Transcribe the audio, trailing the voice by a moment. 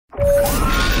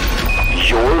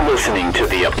listening to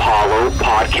the Apollo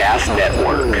Podcast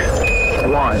Network.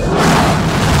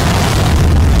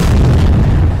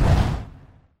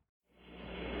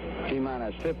 1.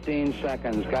 T-minus 15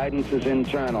 seconds. Guidance is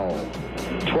internal.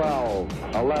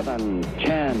 12, 11,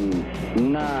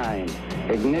 10, 9.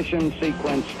 Ignition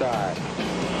sequence start.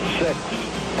 6,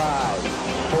 5,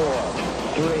 4,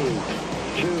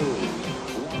 3, 2.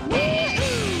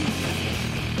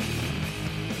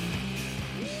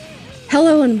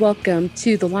 Hello and welcome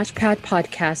to the Launchpad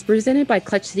Podcast presented by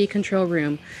Clutch City Control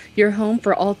Room, your home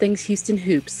for all things Houston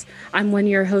Hoops. I'm one of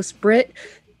your hosts, Britt,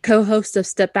 co-host of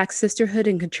Step Back Sisterhood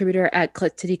and contributor at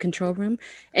Clutch City Control Room.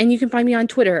 And you can find me on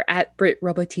Twitter at Britt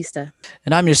Robotista.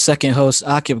 And I'm your second host,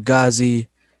 Akib Ghazi,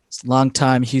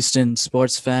 longtime Houston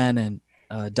sports fan and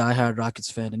diehard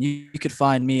Rockets fan. And you could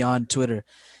find me on Twitter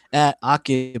at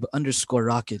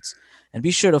Akib_Rockets. And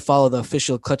be sure to follow the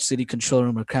official Clutch City Control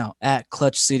Room account at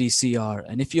Clutch City CR.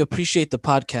 And if you appreciate the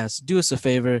podcast, do us a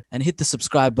favor and hit the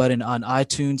subscribe button on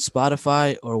iTunes,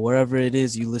 Spotify, or wherever it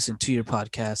is you listen to your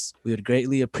podcasts. We would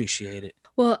greatly appreciate it.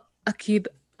 Well, Akib,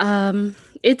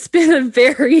 it's been a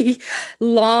very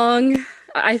long,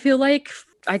 I feel like,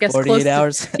 I guess 48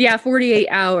 hours. 48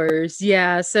 hours.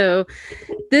 Yeah. So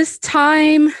this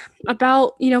time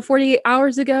about, 48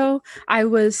 hours ago, I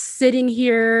was sitting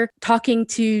here talking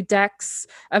to Dex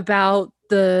about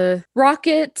the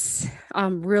Rockets,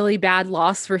 really bad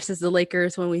loss versus the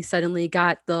Lakers when we suddenly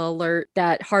got the alert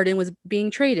that Harden was being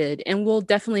traded. And we'll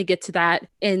definitely get to that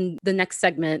in the next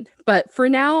segment. But for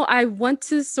now, I want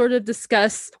to sort of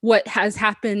discuss what has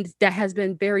happened that has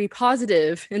been very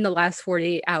positive in the last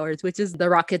 48 hours, which is the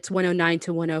Rockets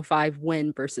 109-105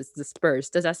 win versus the Spurs.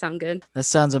 Does that sound good? That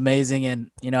sounds amazing.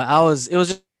 And, it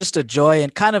was just a joy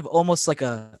and kind of almost like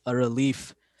a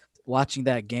relief watching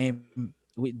that game.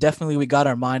 We got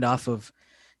our mind off of,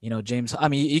 James. I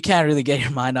mean, you can't really get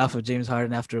your mind off of James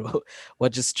Harden after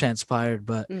what just transpired,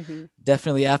 but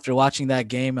definitely after watching that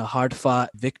game, a hard fought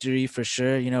victory for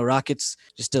sure. Rockets,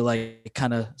 just to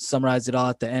kind of summarize it all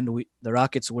at the end, the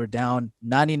Rockets were down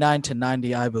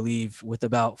 99-90, I believe, with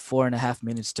about 4.5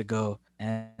 minutes to go.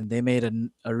 And they made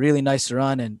a really nice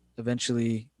run and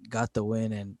eventually got the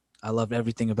win. And I loved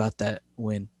everything about that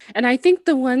win. And I think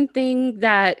the one thing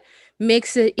that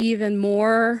makes it even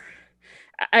more,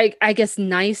 I guess,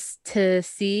 nice to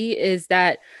see is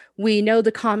that we know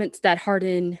the comments that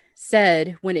Harden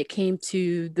said when it came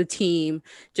to the team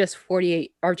just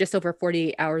over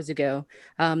 48 hours ago.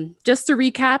 Just to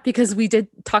recap, because we did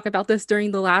talk about this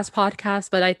during the last podcast,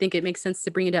 but I think it makes sense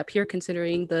to bring it up here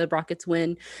considering the Rockets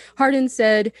win. Harden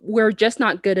said, "We're just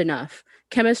not good enough.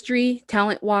 Chemistry,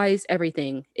 talent-wise,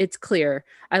 everything. It's clear.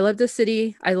 I love the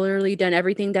city. I literally done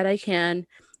everything that I can.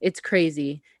 It's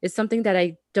crazy. It's something that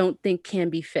I don't think can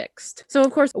be fixed." So,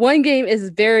 of course, one game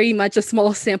is very much a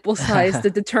small sample size to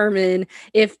determine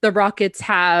if the Rockets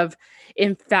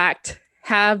in fact,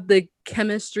 have the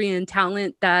chemistry and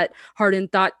talent that Harden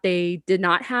thought they did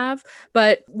not have.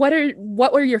 But what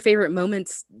were your favorite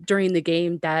moments during the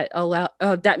game that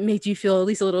made you feel at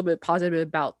least a little bit positive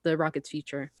about the Rockets'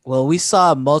 future? Well, we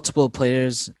saw multiple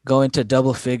players go into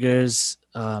double figures.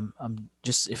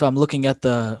 If I'm looking at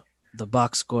the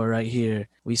box score right here,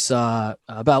 we saw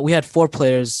we had 4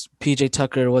 players. PJ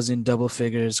Tucker was in double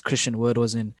figures. Christian Wood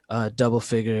was in double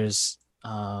figures.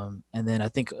 And then I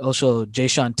think also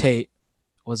Jayshawn Tate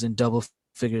was in double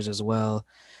figures as well.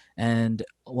 And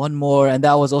one more, and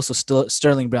that was also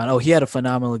Sterling Brown. Oh, he had a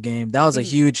phenomenal game. That was a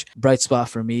huge bright spot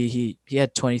for me. He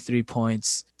had 23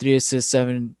 points, 3 assists,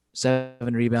 7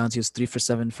 rebounds. He was 3 for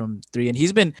 7 from 3.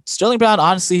 And Sterling Brown,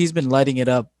 honestly, he's been lighting it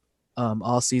up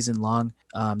all season long.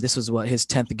 This was his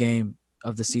 10th game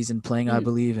of the season playing, I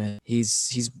believe, and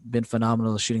he's been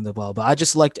phenomenal shooting the ball. But I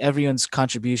just liked everyone's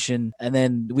contribution. And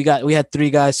then we had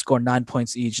 3 guys score 9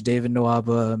 points each: David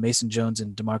Nwaba, Mason Jones,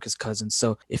 and DeMarcus Cousins.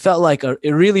 So it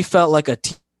really felt like a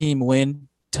team win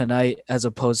tonight, as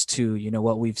opposed to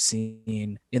what we've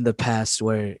seen in the past,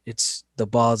 where it's the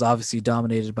ball is obviously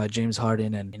dominated by James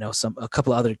Harden and a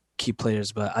couple of other key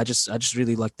players. But I just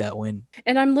really like that win.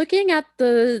 And I'm looking at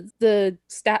the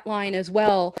stat line as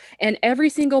well, and every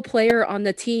single player on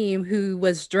the team who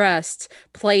was dressed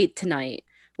played tonight,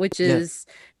 which is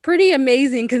pretty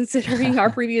amazing considering our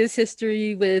previous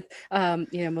history with,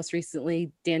 most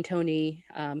recently D'Antoni,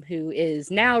 who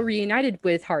is now reunited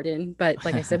with Harden. But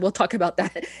like I said, we'll talk about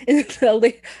that in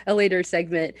a later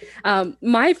segment.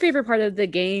 My favorite part of the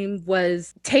game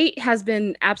was Tate has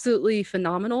been absolutely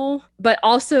phenomenal, but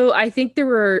also I think there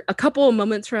were a couple of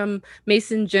moments from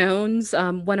Mason Jones,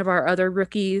 one of our other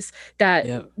rookies,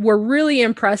 that were really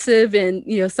impressive. And,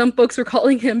 some folks were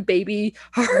calling him Baby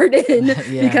Harden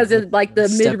because of like the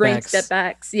mid-range step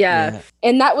backs. Yeah.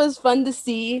 And that was fun to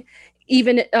see.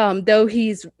 Even though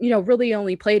he's really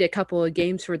only played a couple of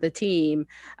games for the team.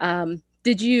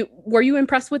 Were you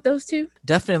impressed with those two?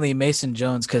 Definitely Mason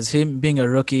Jones, because him being a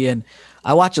rookie, and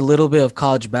I watch a little bit of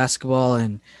college basketball,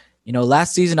 and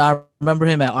last season I remember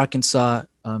him at Arkansas.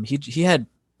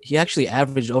 He actually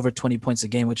averaged over 20 points a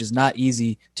game, which is not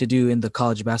easy to do in the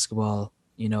college basketball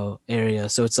area.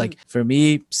 So it's like, for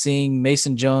me, seeing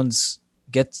Mason Jones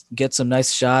get some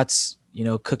nice shots,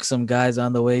 cook some guys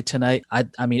on the way tonight.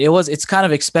 I mean, it's kind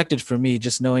of expected for me,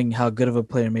 just knowing how good of a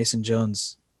player Mason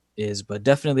Jones is, but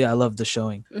definitely I love the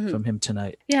showing from him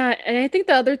tonight. Yeah, and I think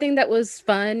the other thing that was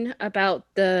fun about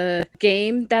the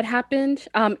game that happened,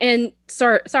 and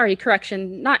sorry,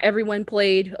 correction, not everyone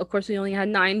played. Of course, we only had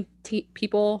 9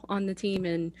 people on the team,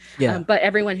 and but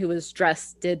everyone who was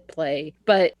dressed did play.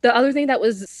 But the other thing that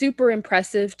was super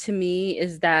impressive to me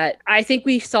is that I think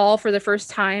we saw for the first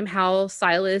time how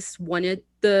Silas wanted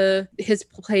his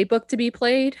playbook to be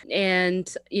played,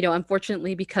 and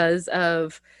unfortunately, because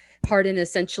of Harden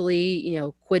essentially,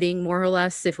 quitting more or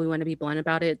less, if we want to be blunt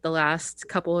about it, the last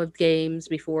couple of games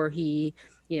before he,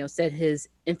 said his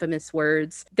infamous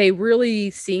words, they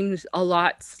really seemed a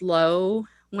lot slow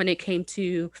when it came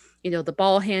to, the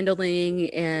ball handling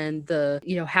and the,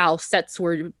 how sets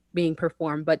were being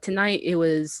performed. But tonight it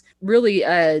was really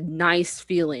a nice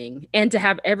feeling, and to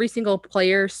have every single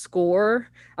player score,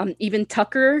 even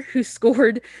Tucker, who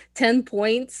scored 10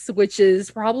 points, which is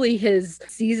probably his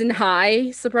season high,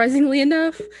 surprisingly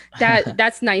enough,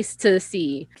 that's nice to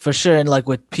see. For sure. And like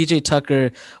with PJ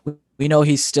Tucker, we know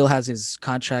he still has his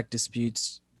contract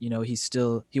disputes. He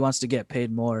wants to get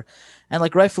paid more, and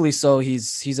like rightfully so.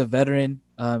 He's a veteran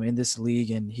in this league,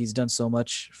 and he's done so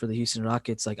much for the Houston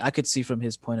Rockets. Like, I could see from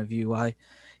his point of view why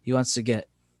he wants to get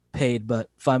paid, but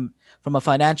from a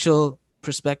financial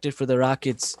perspective for the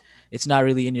Rockets, it's not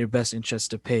really in your best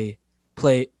interest to pay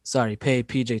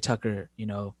PJ Tucker,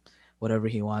 whatever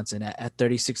he wants. And at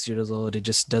 36 years old, it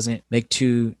just doesn't make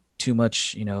too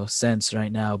much, sense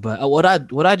right now. But what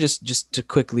I just to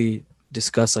quickly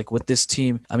discuss, like, with this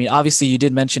team, I mean, obviously you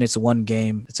did mention it's one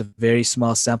game, it's a very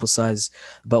small sample size,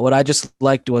 but what I just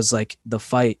liked was like the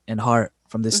fight and heart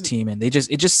from this team, and it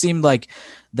just seemed like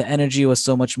the energy was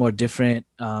so much more different.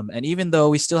 And even though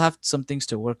we still have some things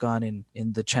to work on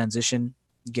in the transition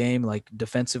game, like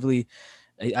defensively,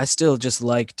 I still just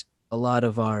liked a lot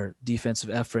of our defensive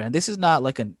effort. And this is not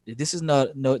like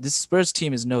this Spurs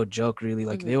team is no joke, really.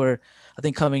 Like, they were, I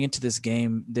think, coming into this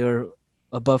game, they were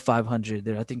above 500.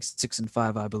 They're, I think,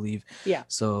 6-5, I believe. Yeah.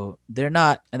 So they're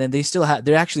not, and then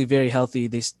they're actually very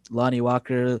healthy. Lonnie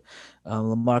Walker,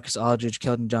 LaMarcus Aldridge,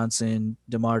 Keldon Johnson,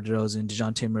 DeMar DeRozan,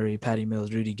 DeJounte Murray, Patty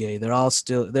Mills, Rudy Gay. They're all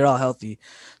healthy.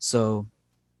 So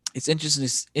it's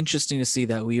interesting to see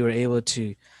that we were able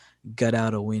to gut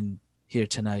out a win here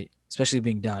tonight, especially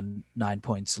being down 9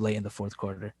 points late in the fourth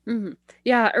quarter.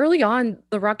 Yeah, early on,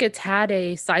 the Rockets had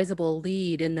a sizable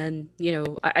lead, and then,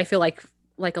 I feel like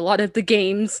a lot of the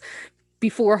games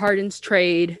before Harden's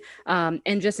trade,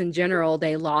 and just in general,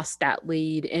 they lost that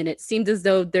lead, and it seemed as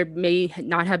though there may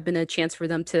not have been a chance for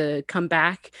them to come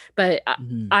back. But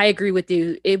I agree with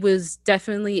you. It was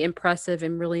definitely impressive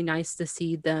and really nice to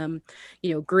see them,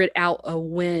 grit out a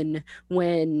win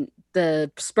when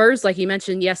the Spurs, like you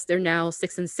mentioned, yes, they're now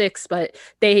 6-6, but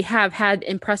they have had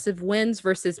impressive wins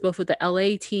versus both of the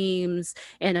LA teams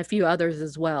and a few others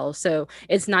as well. So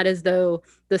it's not as though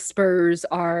the Spurs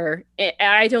are,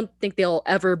 I don't think they'll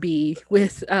ever be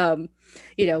with,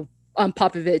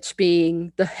 Popovich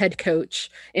being the head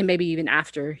coach, and maybe even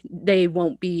after, they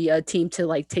won't be a team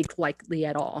to take lightly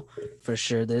at all. For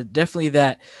sure. They're definitely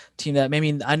that team that,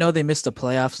 I know they missed the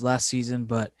playoffs last season,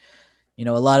 but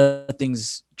a lot of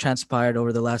things transpired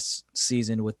over the last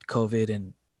season with COVID,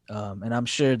 and I'm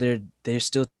sure they're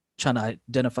still trying to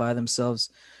identify themselves,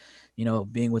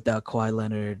 being without Kawhi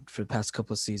Leonard for the past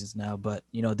couple of seasons now. But,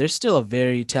 they're still a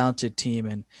very talented team,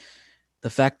 and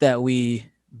the fact that we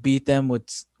beat them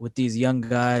with these young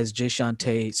guys, Jayshawn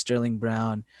Tate, Sterling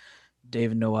Brown,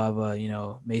 David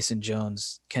Nwaba, Mason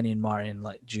Jones, Kenyon Martin,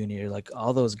 Jr.,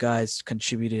 all those guys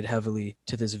contributed heavily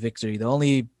to this victory.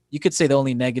 You could say the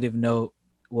only negative note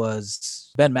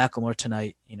was Ben McLemore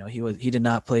tonight. He did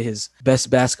not play his best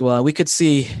basketball. We could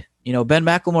see, Ben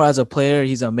McLemore as a player,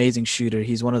 he's an amazing shooter.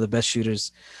 He's one of the best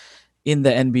shooters in the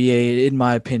NBA, in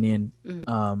my opinion.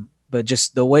 But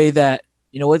just the way that,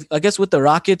 I guess with the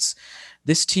Rockets,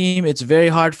 this team, it's very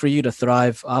hard for you to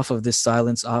thrive off of this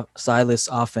Silas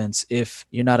offense if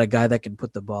you're not a guy that can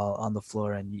put the ball on the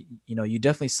floor. And, you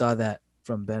definitely saw that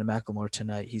from Ben McLemore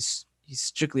tonight. He's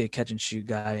strictly a catch and shoot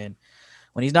guy, and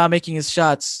when he's not making his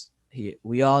shots,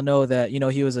 we all know that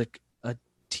he was a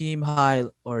team high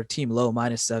or team low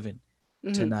 -7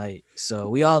 Mhm. tonight. So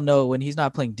we all know when he's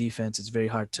not playing defense, it's very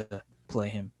hard to play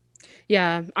him.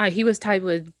 Yeah, he was tied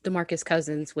with DeMarcus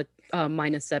Cousins with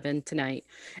 -7 tonight.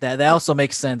 That also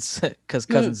makes sense because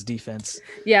Mm. Cousins' defense.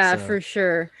 Yeah, So for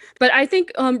sure. But I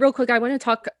think real quick, I want to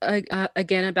talk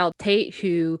again about Tate,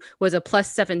 who was a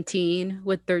plus 17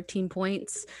 with 13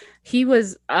 points. He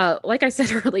was, like I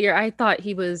said earlier, I thought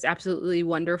he was absolutely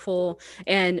wonderful.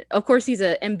 And of course, he's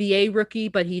an NBA rookie,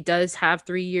 but he does have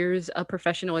 3 years of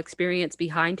professional experience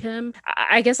behind him.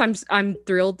 I guess I'm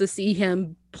thrilled to see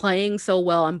him playing so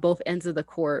well on both ends of the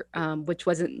court, which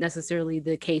wasn't necessarily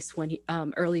the case when he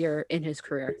earlier in his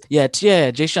career. yeah,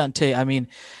 Jayshawn Tate. I mean,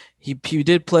 he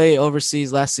did play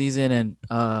overseas last season, and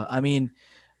I mean,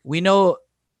 we know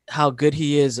how good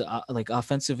he is, like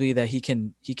offensively, that he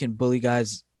can bully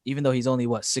guys, even though he's only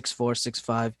 6'4",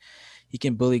 6'5", he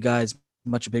can bully guys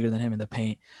much bigger than him in the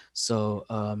paint. So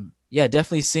yeah,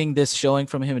 definitely seeing this showing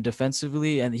from him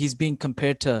defensively, and he's being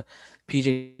compared to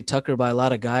PJ Tucker by a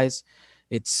lot of guys.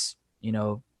 It's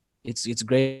it's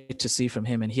great to see from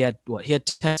him, and he had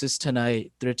 10 assists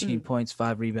tonight, 13 points,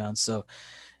 5 rebounds, so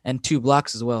and 2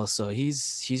 blocks as well. So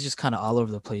he's just kind of all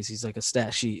over the place. He's like a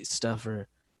stat sheet stuffer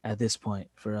at this point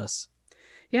for us.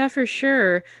 Yeah, for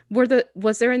sure.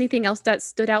 Was there anything else that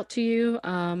stood out to you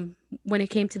when it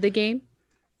came to the game?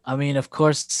 I mean, of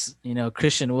course,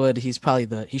 Christian Wood, he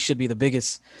should be the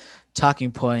biggest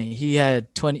talking point. He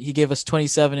gave us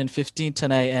 27 and 15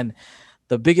 tonight, and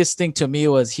the biggest thing to me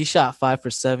was he shot 5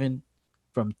 for 7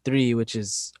 from 3, which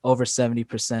is over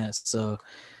 70%. So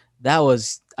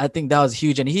I think that was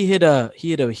huge, and he hit a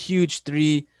huge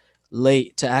 3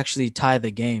 late to actually tie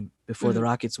the game before the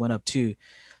Rockets went up 2.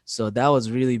 So that was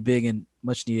really big and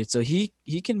much needed. So he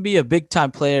can be a big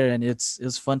time player, and it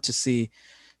was fun to see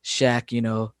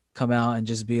Shaq, come out and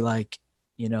just be like,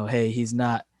 hey, he's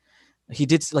not. He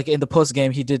did, like, in the post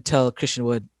game, he did tell Christian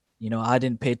Wood, I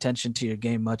didn't pay attention to your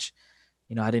game much.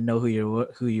 I didn't know who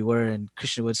you were, and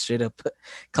Christian Wood straight up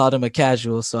called him a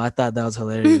casual. So I thought that was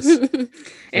hilarious.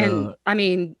 And So, I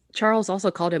mean, Charles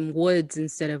also called him Woods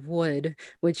instead of Wood,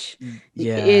 which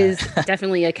yeah. is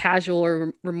definitely a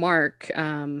casual remark.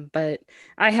 But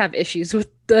I have issues with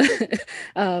the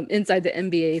inside the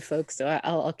NBA folks, so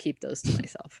I'll keep those to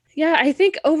myself. Yeah, I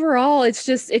think overall it's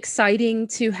just exciting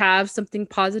to have something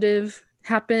positive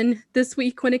happen this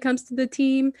week when it comes to the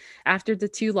team after the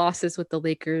 2 losses with the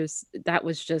Lakers. That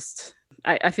was just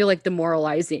I feel like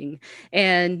demoralizing.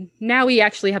 And now we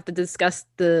actually have to discuss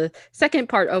the second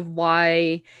part of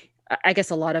why I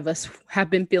guess a lot of us have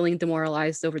been feeling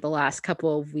demoralized over the last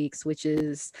couple of weeks, which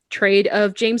is trade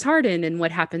of James Harden and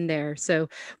what happened there. So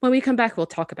when we come back, we'll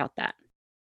talk about that.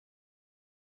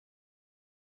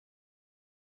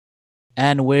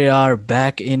 And we are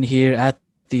back in here at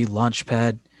the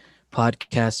Launchpad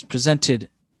podcast presented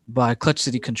by Clutch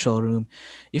City Control Room.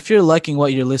 If you're liking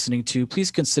what you're listening to,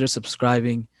 please consider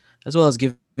subscribing as well as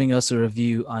giving us a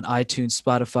review on iTunes,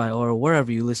 Spotify, or wherever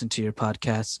you listen to your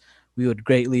podcasts. We would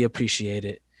greatly appreciate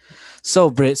it. So,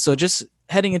 Britt, just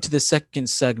heading into the second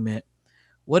segment,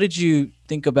 what did you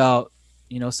think about,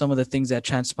 some of the things that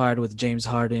transpired with James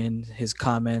Harden, his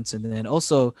comments, and then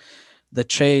also the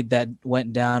trade that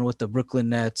went down with the Brooklyn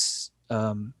Nets,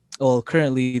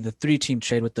 currently the 3-team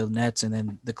trade with the Nets and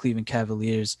then the Cleveland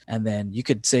Cavaliers, and then you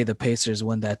could say the Pacers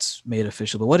when that's made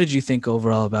official. But what did you think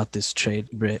overall about this trade,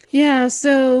 Britt? Yeah,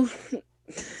 so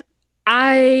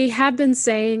I have been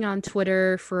saying on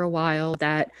Twitter for a while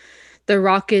that the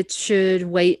Rockets should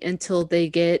wait until they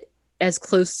get as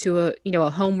close to a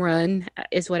home run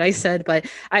is what I said, but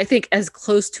I think as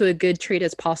close to a good trade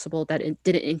as possible that it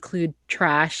didn't include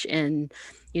trash and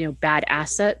bad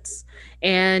assets.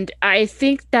 And I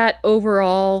think that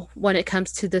overall, when it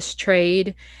comes to this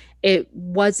trade, it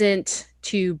wasn't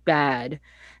too bad.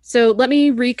 So let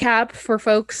me recap for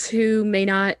folks who may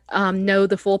not know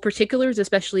the full particulars,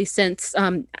 especially since,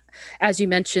 as you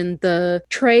mentioned, the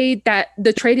trade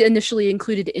initially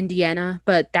included Indiana,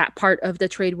 but that part of the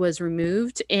trade was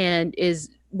removed and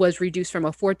was reduced from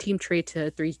a 4-team trade to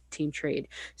a 3-team trade.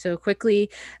 So quickly,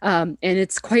 and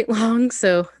it's quite long,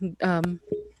 so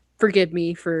forgive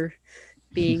me for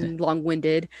being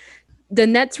long-winded. The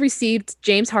Nets received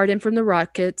James Harden from the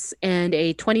Rockets and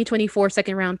a 2024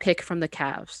 second-round pick from the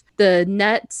Cavs. The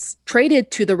Nets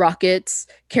traded to the Rockets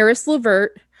Karis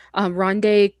LeVert,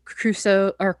 Ronde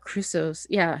Crusoe.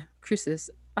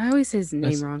 I always say his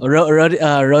name wrong.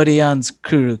 Rodion's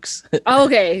Kuruks.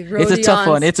 Okay, It's a tough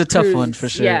one. It's a tough one for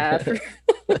sure. Yeah,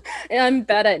 I'm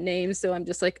bad at names, so I'm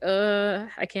just like,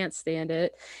 I can't stand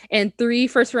it. And 3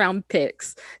 first-round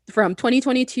picks from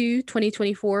 2022,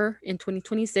 2024, and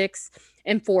 2026.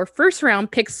 and 4 first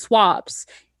round pick swaps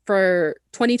for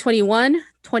 2021,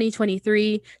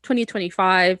 2023,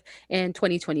 2025, and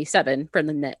 2027 from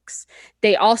the Knicks.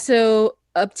 They also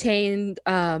obtained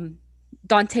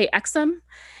Dante Exum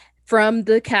from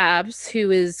the Cavs,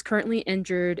 who is currently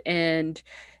injured, and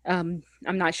I'm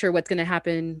not sure what's going to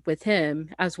happen with him,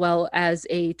 as well as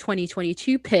a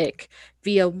 2022 pick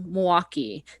via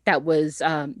Milwaukee that was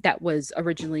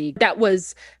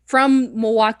from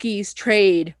Milwaukee's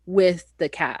trade with the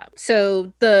Cavs.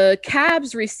 So the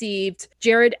Cavs received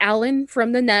Jared Allen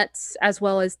from the Nets, as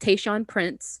well as Tayshaun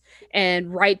Prince,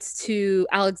 and rights to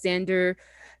Alexander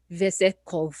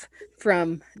Vesekov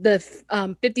from the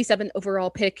 57 overall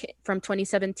pick from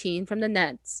 2017 from the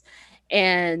Nets.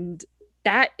 And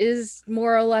that is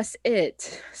more or less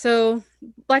it. So,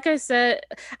 like I said,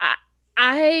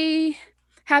 I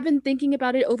have been thinking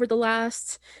about it over the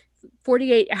last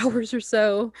 48 hours or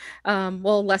so.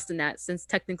 Well, less than that, since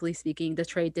technically speaking, the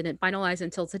trade didn't finalize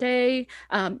until today.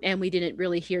 And we didn't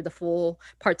really hear the full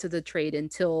parts of the trade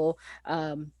until,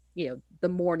 the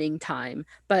morning time.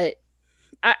 But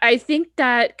I think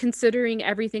that considering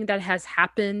everything that has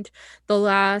happened the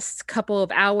last couple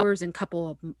of hours and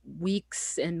couple of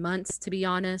weeks and months, to be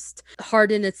honest,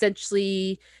 Harden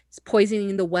essentially is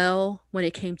poisoning the well when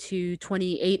it came to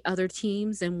 28 other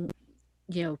teams, and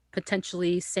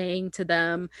potentially saying to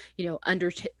them,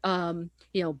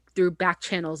 through back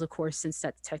channels, of course, since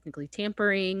that's technically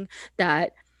tampering,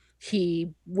 that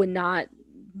he would not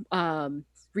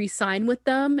re-sign with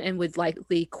them and would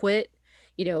likely quit,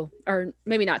 or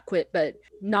maybe not quit, but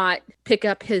not pick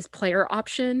up his player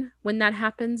option when that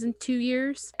happens in 2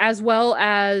 years, as well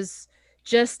as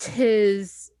just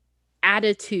his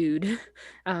attitude,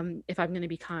 if I'm going to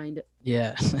be kind.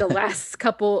 Yeah. The last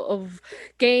couple of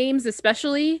games,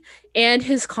 especially, and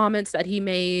his comments that he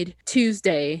made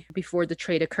Tuesday before the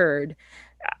trade occurred.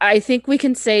 I think we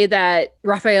can say that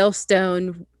Raphael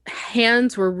Stone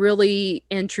hands were really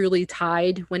and truly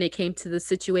tied when it came to the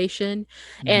situation.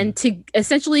 And to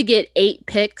essentially get 8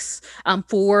 picks,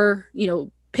 for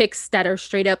picks that are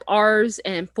straight up ours,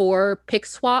 and 4 pick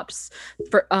swaps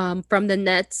from the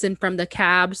Nets and from the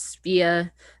Cavs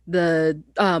via the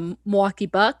Milwaukee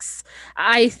Bucks.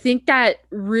 I think that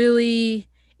really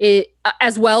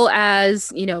as well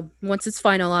as, once it's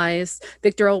finalized,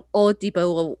 Victor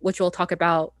Oladipo, which we'll talk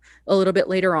about a little bit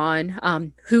later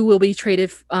on, who will be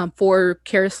traded for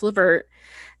Karis LeVert,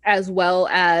 as well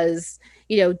as,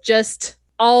 just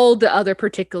all the other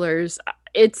particulars.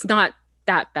 It's not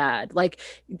that bad. Like,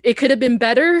 it could have been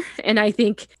better, and I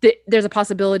think there's a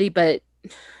possibility, but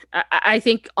I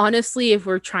think honestly, if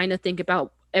we're trying to think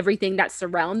about everything that's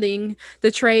surrounding the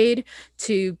trade,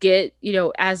 to get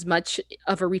as much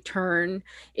of a return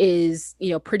is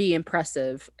pretty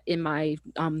impressive in my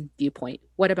viewpoint.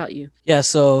 What about you? Yeah,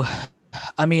 so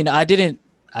I mean, I didn't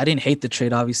hate the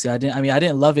trade, obviously. I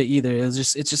didn't love it either.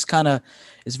 It's just kind of,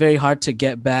 it's very hard to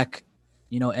get back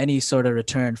any sort of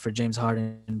return for James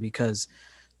Harden, because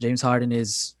James Harden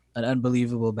is an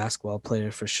unbelievable basketball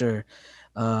player for sure.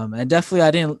 And definitely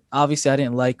I didn't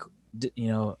like,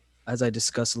 as I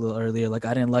discussed a little earlier, like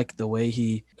I didn't like the way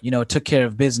he, took care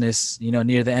of business,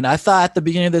 near the end. I thought at the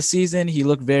beginning of the season, he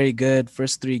looked very good.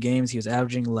 First 3 games, he was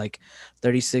averaging like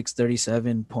 36,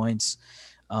 37 points.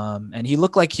 And he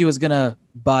looked like he was going to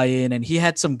buy in, and he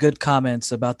had some good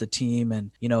comments about the team. And,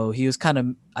 he was kind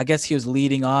of, I guess he was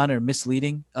leading on or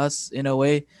misleading us in a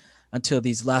way until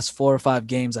these last 4 or 5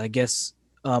 games, I guess,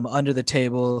 under the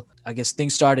table. I guess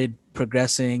things started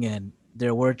progressing, and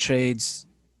there were trades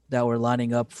that were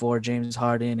lining up for James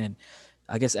Harden. And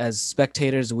I guess as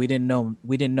spectators, we didn't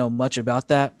know much about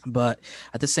that. But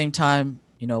at the same time,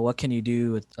 what can you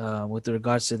do with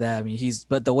regards to that? I mean,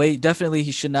 but the way, definitely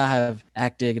he should not have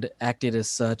acted as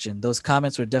such. And those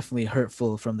comments were definitely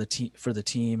hurtful for the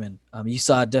team. And you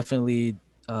saw definitely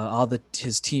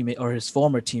his teammate or his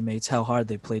former teammates, how hard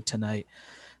they played tonight.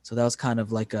 So that was kind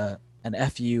of like an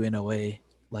FU in a way,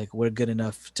 like we're good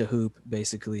enough to hoop,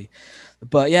 basically.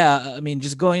 But yeah, I mean,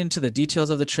 just going into the details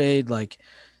of the trade, like,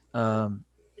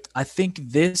 I think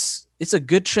it's a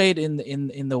good trade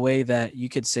in the way that you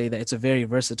could say that it's a very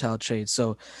versatile trade.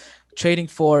 So trading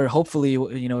for, hopefully,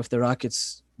 if the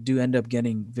Rockets do end up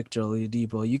getting Victor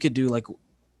Oladipo, you could do like,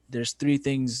 there's 3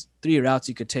 routes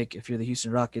you could take if you're the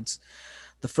Houston Rockets.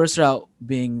 The first route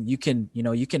being you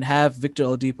can have Victor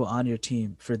Oladipo on your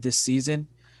team for this season,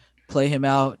 play him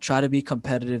out, try to be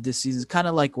competitive this season, kind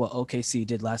of like what OKC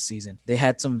did last season. They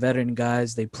had some veteran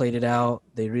guys, they played it out,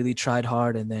 they really tried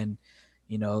hard, and then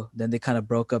then they kind of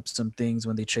broke up some things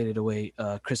when they traded away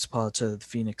Chris Paul to the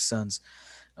Phoenix Suns.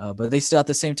 But they still, at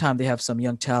the same time, they have some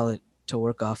young talent to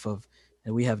work off of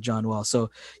and we have John Wall.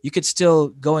 So you could still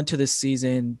go into this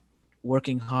season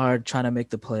working hard, trying to make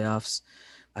the playoffs.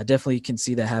 I definitely can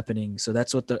see that happening. So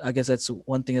I guess that's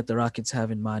one thing that the Rockets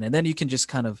have in mind. And then you can just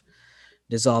kind of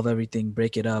dissolve everything,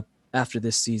 break it up after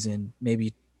this season.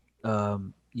 Maybe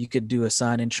you could do a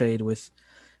sign and trade with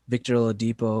Victor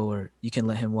Oladipo, or you can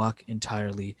let him walk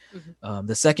entirely. Mhm.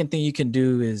 The second thing you can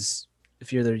do is,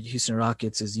 if you're the Houston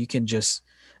Rockets, is you can just,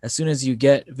 as soon as you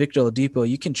get Victor Oladipo,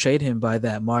 you can trade him by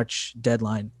that March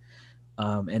deadline,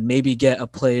 and maybe get a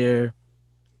player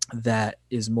that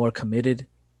is more committed.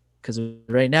 Because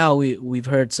right now we've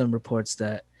heard some reports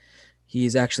that he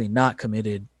is actually not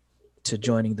committed to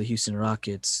joining the Houston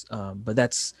Rockets. But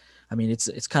that's, I mean,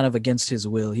 it's kind of against his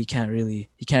will. He can't really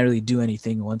do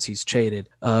anything once he's traded.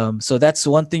 So that's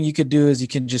one thing you could do, is you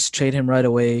can just trade him right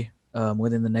away,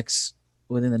 within the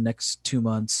next 2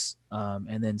 months,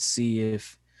 and then see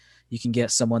if you can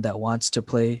get someone that wants to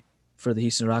play for the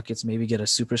Houston Rockets. Maybe get a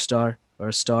superstar or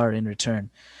a star in return,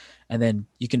 and then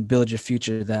you can build your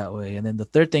future that way. And then the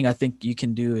third thing I think you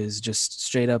can do is just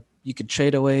straight up, you could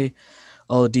trade away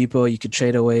Oladipo, you could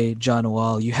trade away John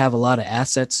Wall. You have a lot of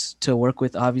assets to work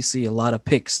with, obviously, a lot of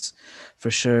picks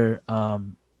for sure.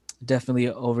 Definitely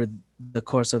over the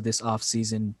course of this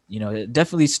offseason,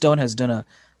 definitely Stone has done a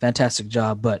fantastic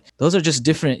job, but those are just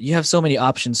different. You have so many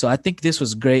options. So I think this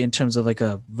was great in terms of like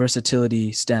a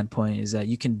versatility standpoint, is that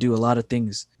you can do a lot of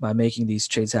things by making these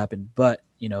trades happen. But,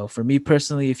 for me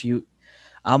personally,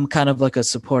 I'm kind of like a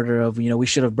supporter of, we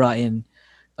should have brought in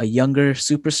a younger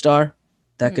superstar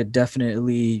that could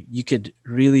definitely, you could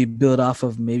really build off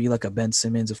of, maybe like a Ben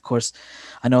Simmons. Of course,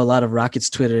 I know a lot of Rockets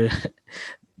Twitter,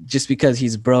 just because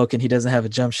he's broke and he doesn't have a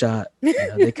jump shot,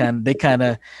 they kind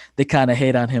of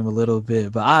hate on him a little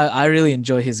bit. But I really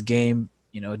enjoy his game,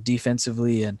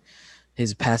 defensively, and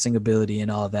his passing ability and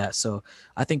all that. So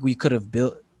I think we could have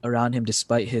built around him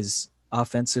despite his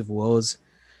offensive woes.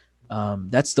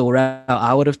 That's the route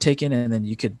I would have taken, and then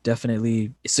you could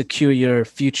definitely secure your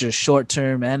future short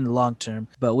term and long term.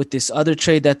 But with this other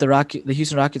trade that the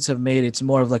Houston Rockets have made, it's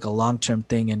more of like a long term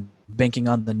thing, and banking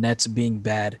on the Nets being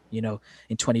bad, in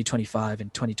 2025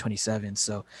 and 2027.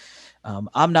 So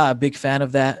I'm not a big fan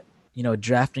of that,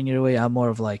 drafting your way. I'm more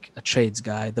of like a trades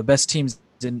guy. The best teams,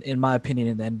 in my opinion,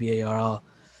 in the NBA are all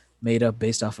made up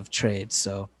based off of trades.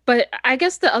 So But I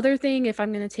guess the other thing, if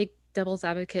I'm going to take devil's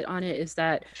advocate on it, is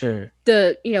that sure.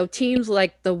 the teams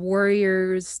like the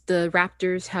Warriors, the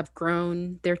Raptors have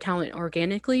grown their talent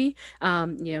organically.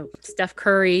 Steph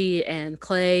Curry and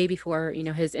Clay before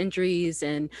his injuries,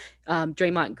 and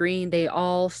Draymond Green, they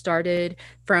all started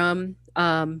from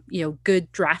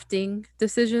good drafting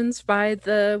decisions by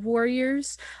the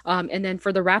Warriors. And then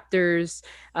for the Raptors,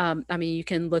 I mean, you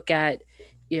can look at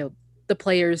the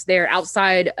players there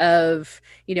outside of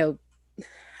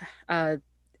uh,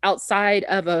 outside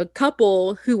of a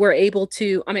couple who were able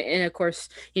to, I mean, and of course,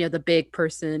 the big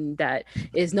person that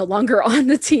is no longer on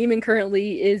the team and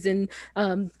currently is in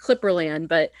Clipperland,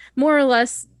 but more or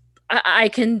less, I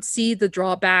can see the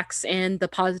drawbacks and the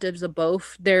positives of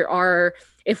both. There are,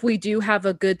 if we do have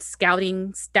a good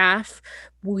scouting staff,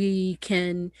 we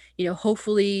can,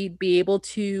 hopefully be able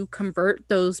to convert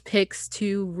those picks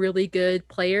to really good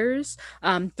players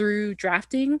through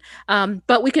drafting.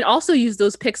 But we can also use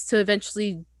those picks to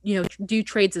eventually do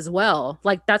trades as well.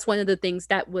 Like that's one of the things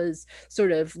that was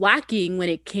sort of lacking when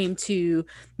it came to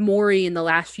Morey in the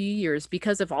last few years,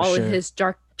 because of all of Sure. his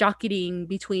jockeying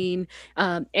between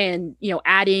and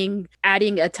adding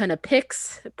a ton of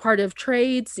picks, part of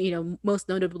trades, most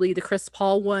notably the Chris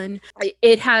Paul one.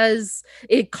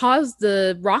 It caused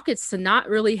the Rockets to not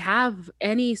really have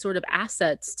any sort of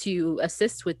assets to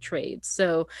assist with trades,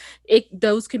 so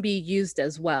those can be used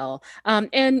as well.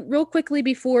 And real quickly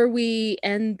before we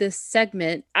end this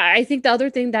segment, I think the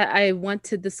other thing that I want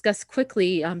to discuss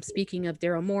quickly, speaking of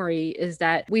Daryl Morey, is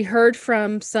that we heard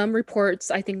from some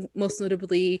reports, I think most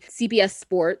notably CBS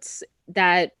Sports,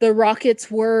 that the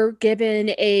Rockets were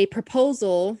given a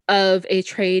proposal of a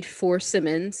trade for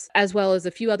Simmons, as well as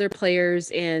a few other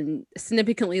players, and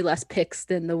significantly less picks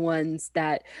than the ones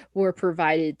that were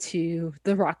provided to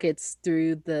the Rockets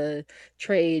through the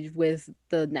trade with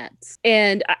the Nets.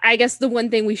 And I guess the one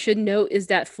thing we should note is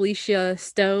that Felicia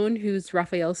Stone, who's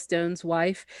Raphael Stone's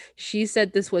wife, she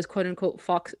said this was quote unquote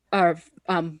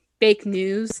fake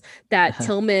news, that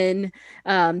Tillman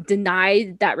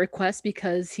denied that request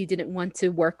because he didn't want to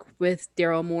work with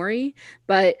Daryl Morey.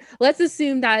 But let's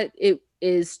assume that it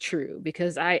is true,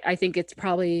 because I think it's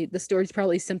probably, the story's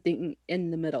probably something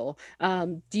in the middle.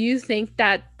 Do you think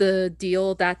that the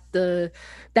deal that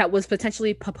was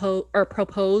potentially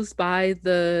proposed by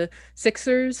the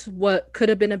Sixers, what could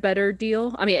have been a better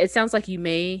deal? I mean, it sounds like you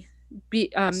may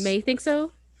may think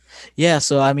so. Yeah,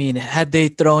 so I mean, had they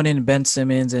thrown in Ben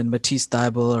Simmons and Matisse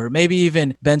Thybulle, or maybe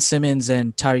even Ben Simmons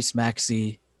and Tyrese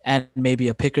Maxey, and maybe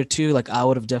a pick or two, like I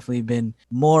would have definitely been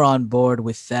more on board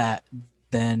with that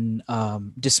than,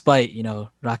 despite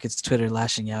Rockets Twitter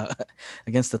lashing out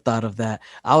against the thought of that.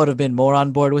 I would have been more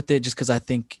on board with it just because I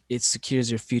think it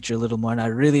secures your future a little more, and I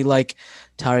really like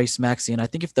Tyrese Maxey, and I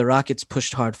think if the Rockets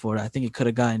pushed hard for it, I think it could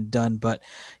have gotten done. But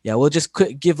yeah, we'll just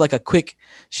give like a quick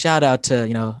shout out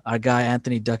to our guy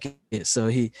Anthony Duckett. So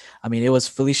I mean, it was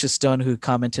Felicia Stone who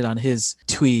commented on his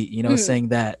tweet, saying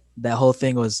that that whole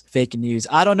thing was fake news.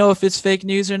 I don't know if it's fake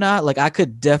news or not. Like,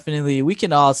 we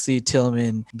can all see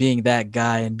Tillman being that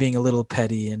guy and being a little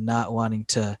petty and not wanting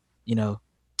to,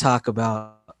 talk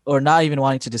about, or not even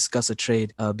wanting to discuss a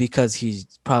trade because he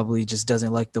probably just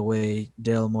doesn't like the way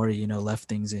Daryl Morey, left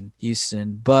things in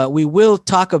Houston. But we will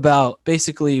talk about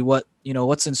basically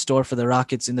what's in store for the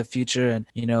Rockets in the future, and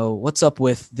what's up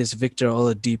with this Victor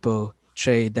Oladipo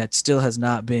trade that still has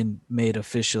not been made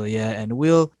official yet, and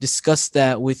we'll discuss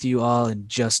that with you all in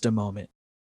just a moment.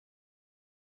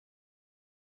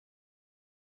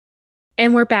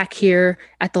 And we're back here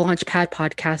at the Launchpad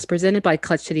podcast presented by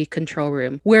Clutch City Control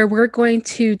Room, where we're going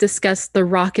to discuss the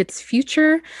Rockets'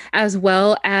 future as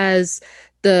well as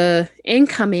the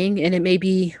incoming, and it may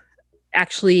be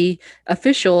actually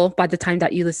official by the time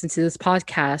that you listen to this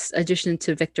podcast, addition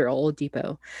to Victor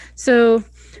Oladipo. So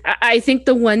I think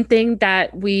the one thing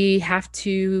that we have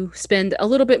to spend a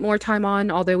little bit more time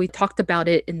on, although we talked about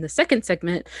it in the second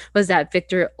segment, was that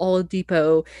Victor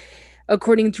Oladipo,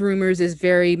 according to rumors, is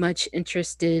very much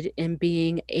interested in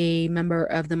being a member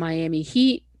of the Miami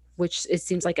Heat, which it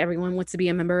seems like everyone wants to be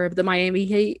a member of the Miami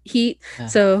Heat. Yeah.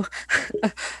 So,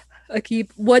 Akib,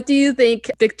 what do you think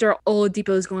Victor Oladipo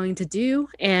is going to do?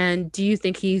 And do you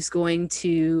think he's going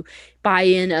to buy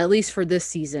in, at least for this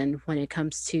season, when it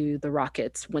comes to the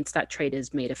Rockets, once that trade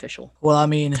is made official? Well, I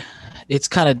mean, it's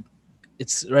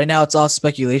right now it's all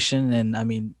speculation, and I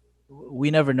mean,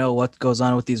 we never know what goes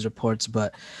on with these reports,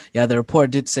 but yeah, the report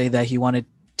did say that he wanted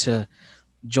to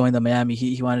join the Miami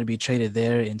Heat. He wanted to be traded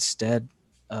there instead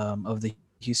of the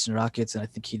Houston Rockets, and I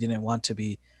think he didn't want to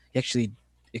be. He actually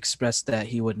expressed that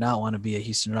he would not want to be a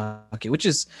Houston Rocket, which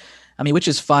is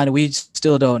fine. We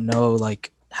still don't know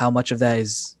like how much of that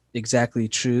is exactly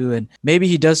true, and maybe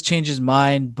he does change his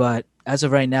mind, but as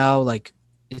of right now, like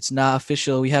it's not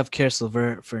official. We have Karis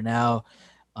LeVert for now.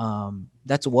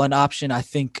 That's one option. I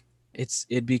think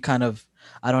it'd be kind of,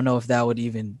 I don't know if that would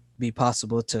even be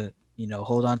possible to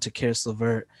hold on to Karis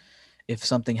LeVert if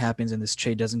something happens and this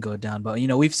trade doesn't go down. But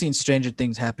we've seen stranger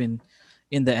things happen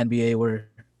in the NBA where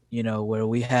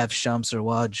we have Shams or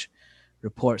Waj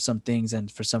report some things and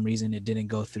for some reason it didn't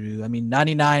go through. I mean,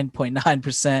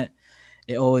 99.9%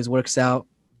 it always works out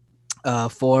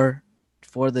for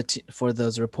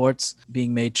those reports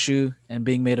being made true and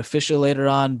being made official later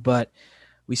on, but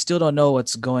we still don't know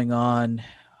what's going on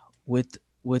with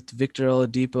Victor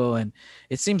Oladipo, and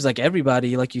it seems like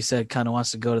everybody, like you said, kind of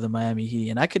wants to go to the Miami Heat,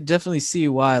 and I could definitely see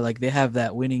why. Like, they have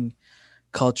that winning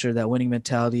culture, that winning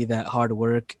mentality, that hard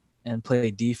work and play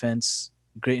defense,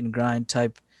 grit and grind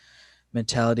type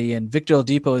mentality, and Victor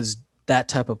Oladipo is that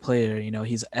type of player.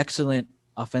 He's excellent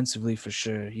offensively for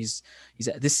sure. He's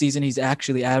this season he's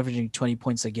actually averaging 20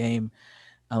 points a game.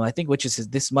 I think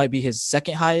this might be his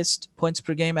second highest points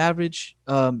per game average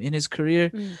in his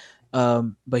career.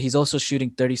 But he's also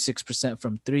shooting 36%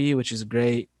 from three, which is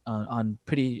great on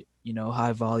pretty,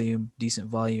 high volume, decent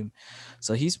volume.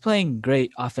 So he's playing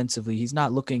great offensively. He's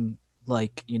not looking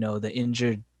like, the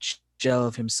injured shell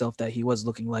of himself that he was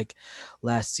looking like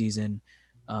last season.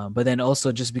 But then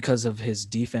also just because of his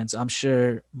defense, I'm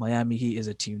sure Miami Heat is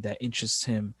a team that interests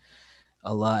him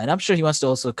a lot. And I'm sure he wants to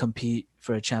also compete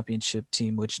for a championship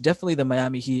team, which definitely the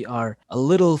Miami Heat are a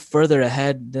little further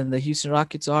ahead than the Houston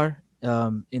Rockets are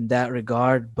in that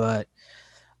regard. But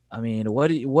I mean, what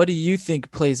do you think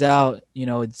plays out?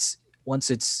 It's once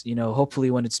it's,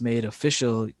 hopefully when it's made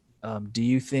official, do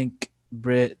you think,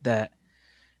 Britt, that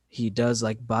he does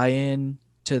like buy in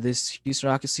to this Houston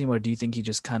Rockets team, or do you think he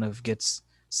just kind of gets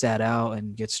sat out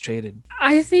and gets traded?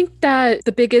 I think that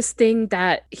the biggest thing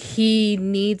that he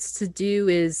needs to do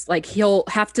is like he'll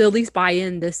have to at least buy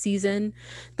in this season.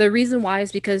 The reason why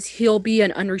is because he'll be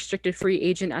an unrestricted free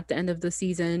agent at the end of the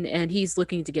season and he's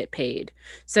looking to get paid.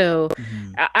 So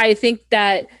I think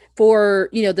that for,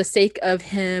 the sake of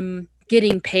him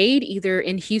getting paid either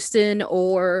in Houston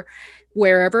or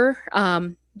wherever,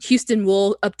 Houston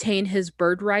will obtain his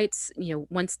bird rights,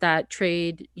 once that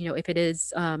trade, if it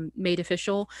is made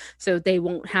official. So they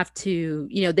won't have to,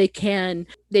 they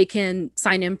can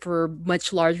sign him for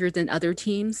much larger than other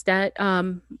teams that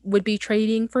would be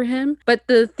trading for him. But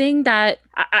the thing that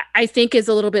I think is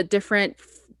a little bit different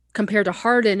compared to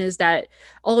Harden is that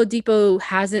Oladipo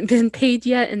hasn't been paid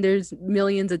yet, and there's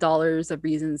millions of dollars of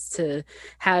reasons to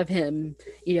have him,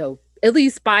 at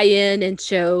least buy in and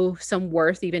show some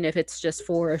worth, even if it's just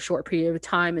for a short period of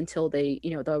time until they,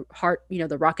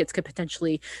 the Rockets could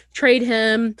potentially trade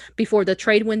him before the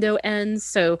trade window ends.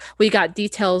 So we got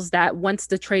details that once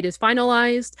the trade is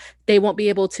finalized, they won't be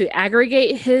able to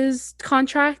aggregate his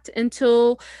contract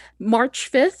until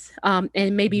March 5th,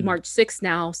 and maybe March 6th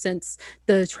now, since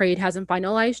the trade hasn't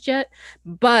finalized yet.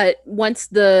 But once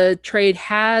the trade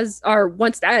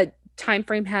once that time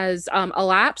frame has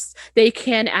elapsed, they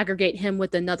can aggregate him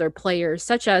with another player,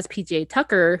 such as PJ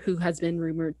Tucker, who has been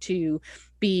rumored to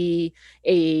be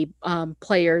a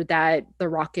player that the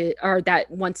Rocket or that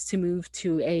wants to move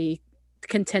to a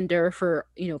contender for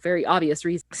very obvious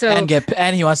reasons. So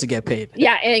and he wants to get paid.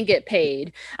 Yeah, and get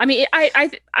paid. I mean,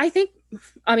 I think.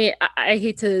 I mean, I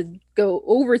hate to go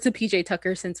over to PJ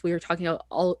Tucker since we were talking about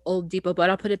Oladipo, but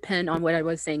I'll put a pin on what I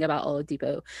was saying about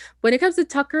Oladipo. When it comes to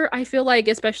Tucker, I feel like,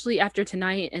 especially after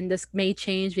tonight, and this may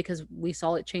change because we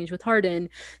saw it change with Harden,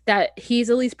 that he's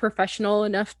at least professional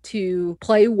enough to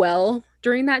play well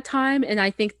during that time. And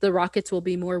I think the Rockets will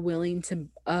be more willing to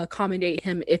accommodate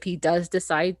him if he does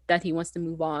decide that he wants to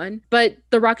move on. But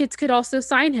the Rockets could also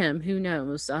sign him. Who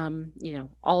knows?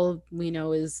 All we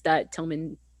know is that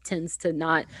Tillman tends to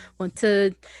not want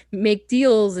to make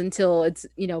deals until it's,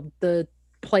 the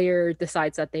player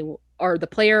decides that they will, or the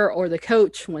player or the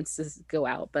coach wants to go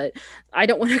out. But I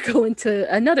don't want to go into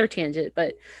another tangent,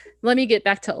 but let me get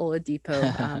back to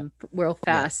Oladipo real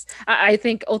fast. Yeah. I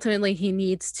think ultimately he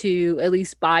needs to at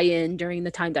least buy in during the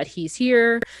time that he's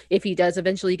here. If he does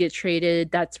eventually get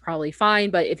traded, that's probably fine.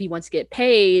 But if he wants to get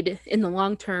paid in the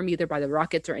long term, either by the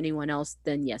Rockets or anyone else,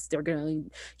 then yes,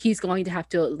 he's going to have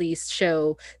to at least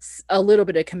show a little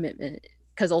bit of commitment,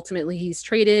 because ultimately he's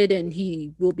traded and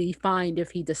he will be fined if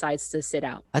he decides to sit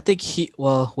out. I think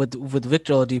with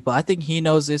Victor Oladipo, I think he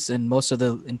knows this, and most of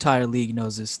the entire league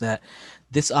knows this, that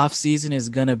this offseason is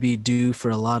going to be due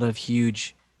for a lot of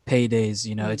huge paydays.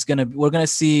 We're going to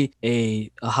see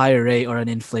a higher rate or an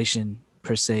inflation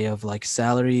per se of like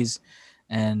salaries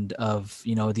and of,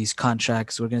 these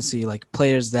contracts. We're going to see like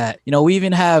players that, we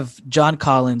even have John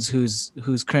Collins, who's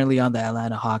currently on the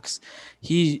Atlanta Hawks.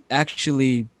 He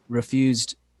actually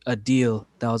refused a deal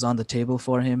that was on the table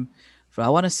for him for, I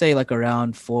want to say, like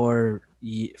around 4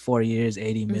 years,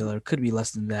 80 mil, or could be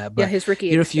less than that. But his rookie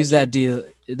he refused that deal,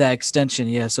 that extension.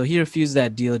 Yeah. So he refused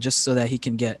that deal just so that he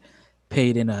can get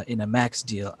paid in a max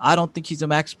deal. I don't think he's a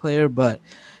max player, but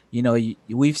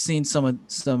we've seen some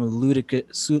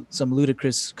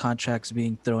ludicrous contracts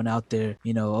being thrown out there,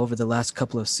 over the last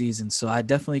couple of seasons. So I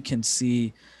definitely can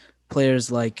see players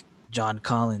like John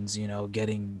Collins,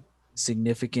 getting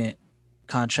significant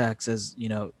contracts, as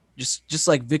just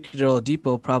like Victor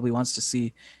Oladipo probably wants to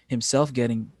see himself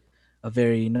getting a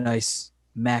very nice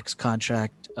max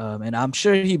contract, and I'm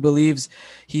sure he believes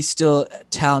he's still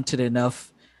talented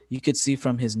enough. You could see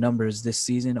from his numbers this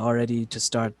season already to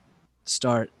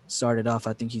started off.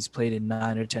 I think he's played in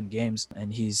 9 or 10 games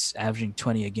and he's averaging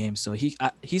 20 a game. So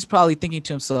he's probably thinking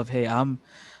to himself, hey, I'm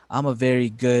a very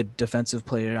good defensive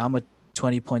player. I'm a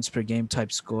 20 points per game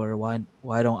type scorer.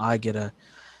 Why don't I get a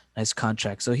nice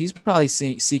contract? So he's probably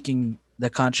seeking the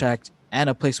contract and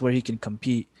a place where he can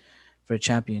compete for a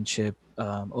championship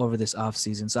over this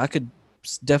offseason. So I could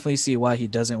definitely see why he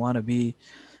doesn't want to be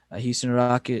a Houston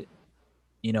Rocket,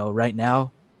 right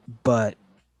now. But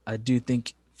I do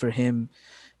think for him,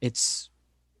 it's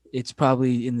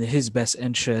probably in his best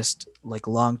interest, like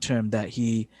long term, that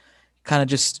he kind of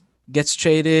just gets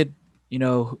traded,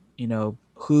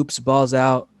 hoops, balls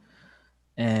out,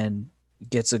 and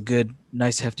gets a good,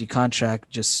 nice, hefty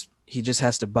contract. He just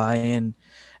has to buy in,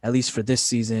 at least for this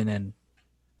season, and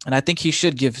I think he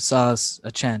should give Silas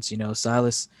a chance.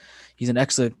 Silas, he's an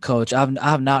excellent coach. I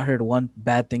have not heard one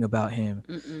bad thing about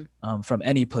him from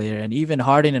any player, and even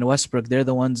Harden and Westbrook, they're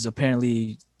the ones.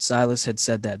 Apparently, Silas had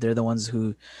said that they're the ones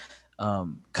who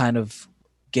kind of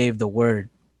gave the word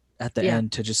at the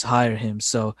end to just hire him.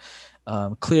 So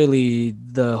clearly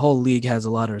the whole league has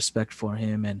a lot of respect for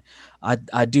him. And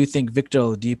I do think Victor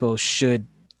Oladipo should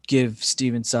give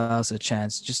Steven Silas a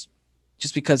chance just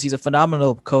because he's a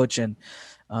phenomenal coach. And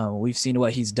we've seen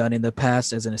what he's done in the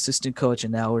past as an assistant coach.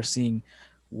 And now we're seeing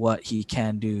what he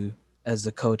can do as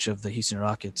the coach of the Houston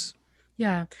Rockets.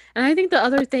 Yeah. And I think the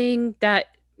other thing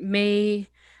that may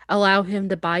allow him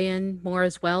to buy in more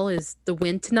as well is the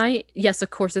win tonight. Yes,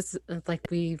 of course, it's like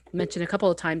we mentioned a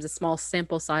couple of times, a small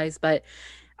sample size, but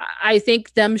I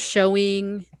think them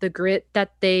showing the grit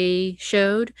that they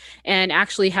showed and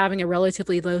actually having a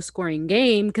relatively low scoring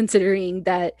game, considering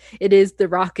that it is the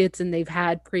Rockets and they've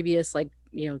had previous, like,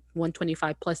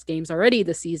 125 plus games already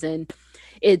this season.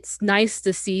 It's nice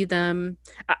to see them.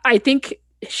 I think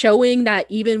showing that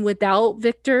even without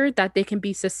Victor, that they can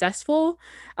be successful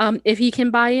if he can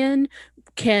buy in,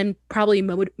 can probably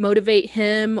motivate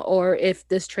him, or if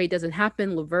this trade doesn't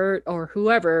happen, Levert or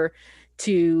whoever,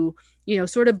 to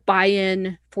sort of buy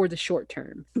in for the short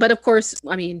term. But of course,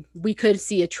 I mean, we could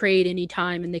see a trade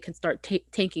anytime and they can start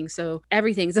tanking. So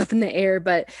everything's up in the air.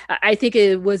 But I think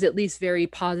it was at least very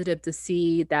positive to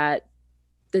see that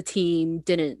the team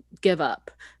didn't give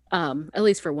up, at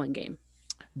least for one game.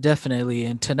 Definitely.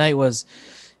 And tonight was,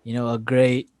 a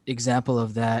great example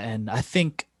of that. And I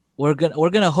think we're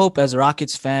gonna hope as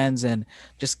Rockets fans and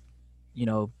just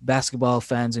basketball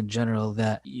fans in general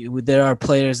that there are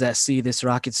players that see this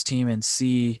Rockets team and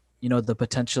see the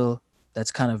potential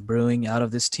that's kind of brewing out of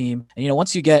this team. And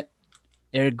once you get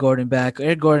Eric Gordon back,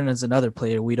 Eric Gordon is another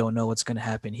player we don't know what's going to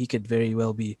happen. He could very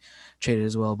well be traded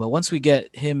as well. But once we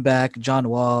get him back, John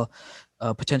Wall,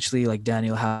 potentially like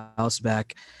Daniel House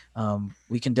back,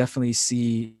 we can definitely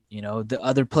see the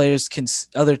other players can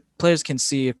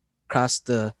see across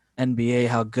the NBA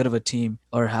how good of a team,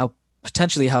 or how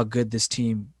good this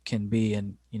team can be,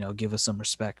 and give us some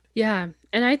respect. Yeah.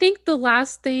 And I think the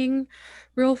last thing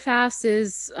real fast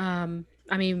is, I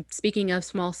mean, speaking of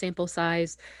small sample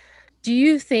size, do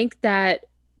you think that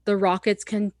the Rockets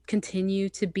can continue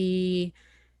to be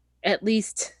at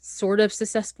least sort of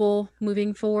successful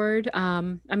moving forward?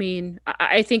 I mean,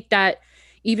 I think that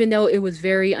even though it was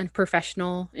very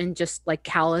unprofessional and just like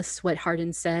callous what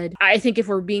Harden said, I think if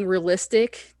we're being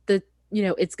realistic,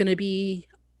 it's going to be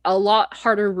a lot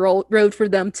harder road for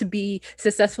them to be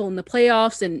successful in the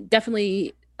playoffs, and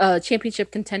definitely a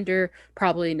championship contender,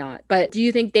 probably not. But do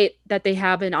you think that they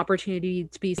have an opportunity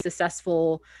to be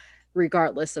successful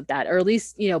regardless of that, or at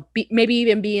least maybe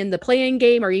even be in the play-in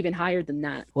game or even higher than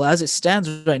that? Well, as it stands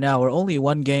right now, we're only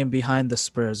one game behind the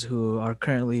Spurs, who are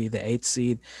currently the 8th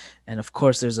seed, and of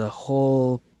course there's a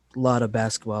whole lot of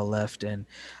basketball left. And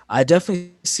I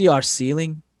definitely see our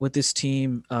ceiling with this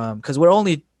team, because we're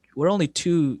only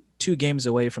two games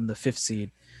away from the 5th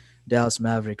seed, Dallas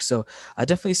Mavericks. So I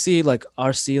definitely see like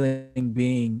our ceiling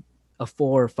being a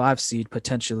 4 or 5 seed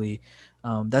potentially.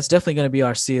 That's definitely going to be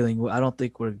our ceiling. I don't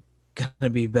think we're going to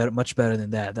be much better than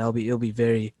that. It'll be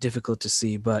very difficult to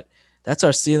see, but that's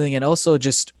our ceiling. And also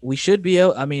just, we should be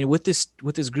able, I mean, with this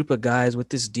group of guys, with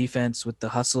this defense, with the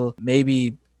hustle,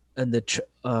 maybe in the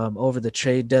over the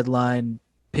trade deadline,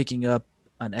 picking up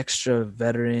an extra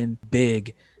veteran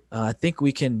big, I think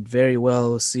we can very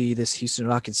well see this Houston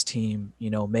Rockets team,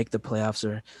 make the playoffs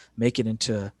or make it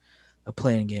into a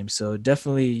playing game. So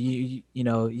definitely,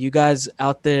 you guys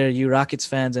out there, you Rockets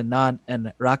fans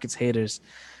and Rockets haters,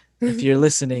 if you're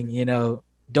listening,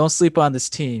 don't sleep on this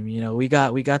team. We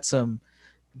got some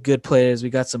good players. We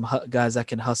got some guys that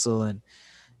can hustle, and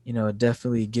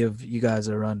definitely give you guys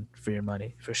a run for your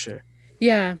money for sure.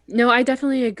 Yeah, no, I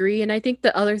definitely agree. And I think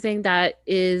the other thing that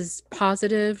is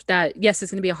positive, that yes,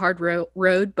 it's going to be a hard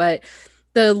road, but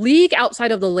the league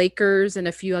outside of the Lakers and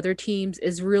a few other teams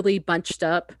is really bunched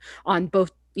up on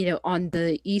both, on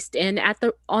the East and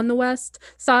on the West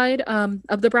side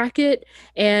of the bracket.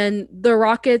 And the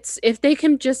Rockets, if they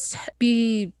can just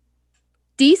be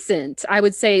decent, I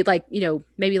would say, like,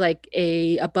 maybe like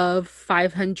a above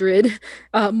 500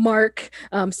 mark,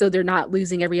 so they're not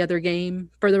losing every other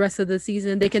game for the rest of the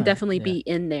season, they can definitely Yeah. be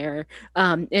in there,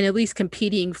 and at least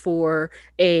competing for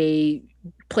a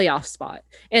playoff spot.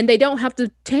 And they don't have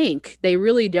to tank, they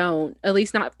really don't, at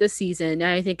least not this season. And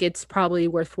I think it's probably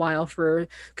worthwhile for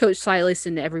Coach Silas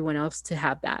and everyone else to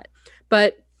have that.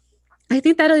 But I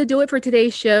think that'll do it for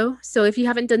today's show. So if you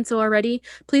haven't done so already,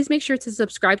 please make sure to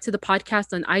subscribe to the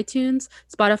podcast on iTunes,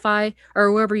 Spotify,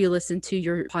 or wherever you listen to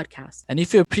your podcast. And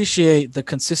if you appreciate the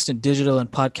consistent digital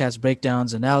and podcast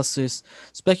breakdowns, analysis,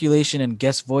 speculation, and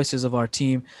guest voices of our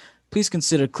team, please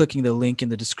consider clicking the link in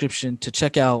the description to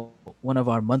check out one of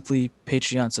our monthly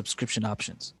Patreon subscription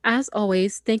options. As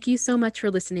always, thank you so much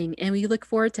for listening, and we look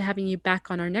forward to having you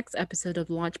back on our next episode of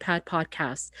Launchpad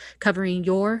Podcast, covering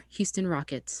your Houston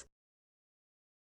Rockets.